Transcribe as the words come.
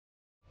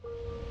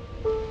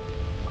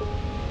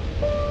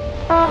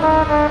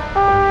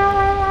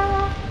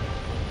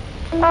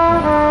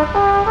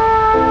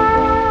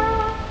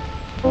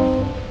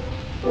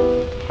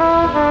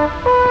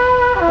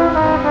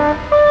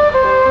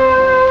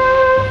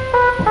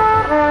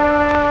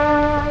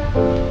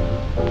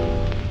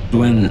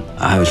When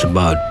I was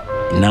about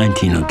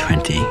 19 or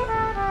 20,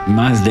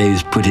 Miles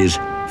Davis put his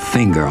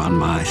finger on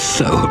my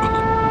soul.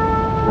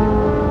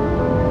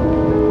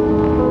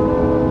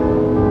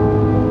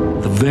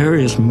 The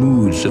various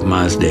moods of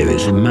Miles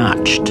Davis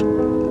matched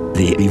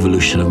the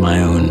evolution of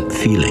my own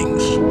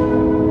feelings.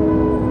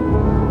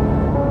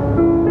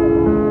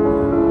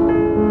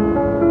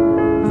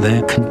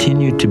 There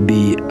continued to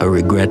be a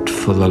regret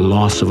for the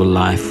loss of a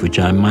life which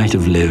I might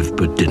have lived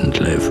but didn't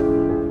live.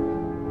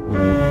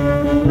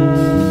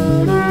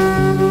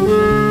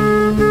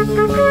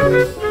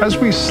 As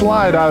we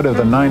slide out of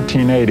the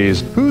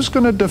 1980s, who's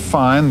going to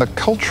define the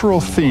cultural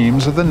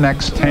themes of the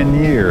next 10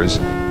 years?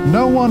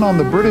 No one on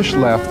the British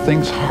left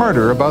thinks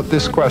harder about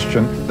this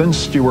question than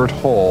Stuart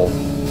Hall.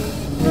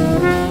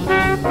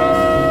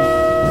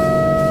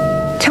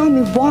 Tell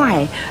me,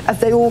 why have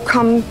they all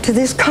come to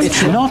this country?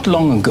 It's not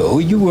long ago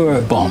you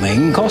were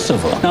bombing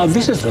Kosovo. Now,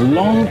 this is the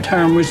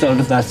long-term result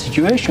of that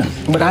situation.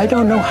 But I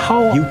don't know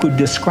how you could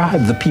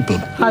describe the people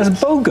as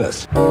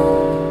bogus.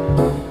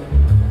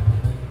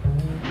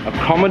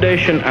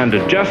 Accommodation and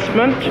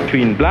adjustment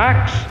between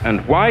blacks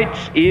and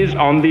whites is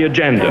on the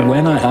agenda.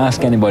 When I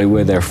ask anybody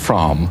where they're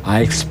from,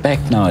 I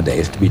expect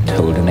nowadays to be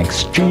told an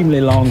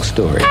extremely long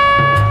story.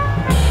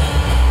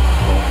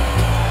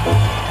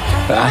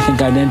 But I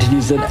think identity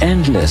is an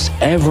endless,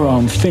 ever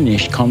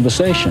unfinished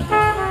conversation.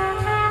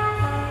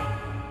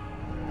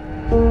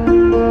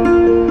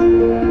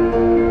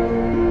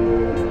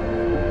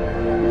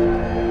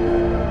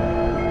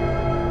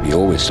 We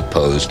always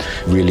supposed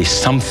really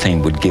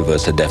something would give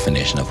us a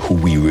definition of who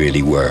we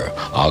really were,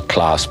 our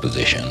class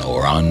position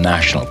or our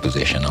national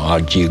position or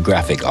our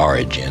geographic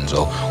origins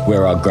or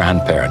where our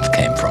grandparents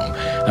came from.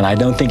 And I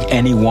don't think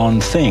any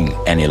one thing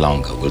any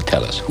longer will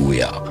tell us who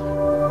we are.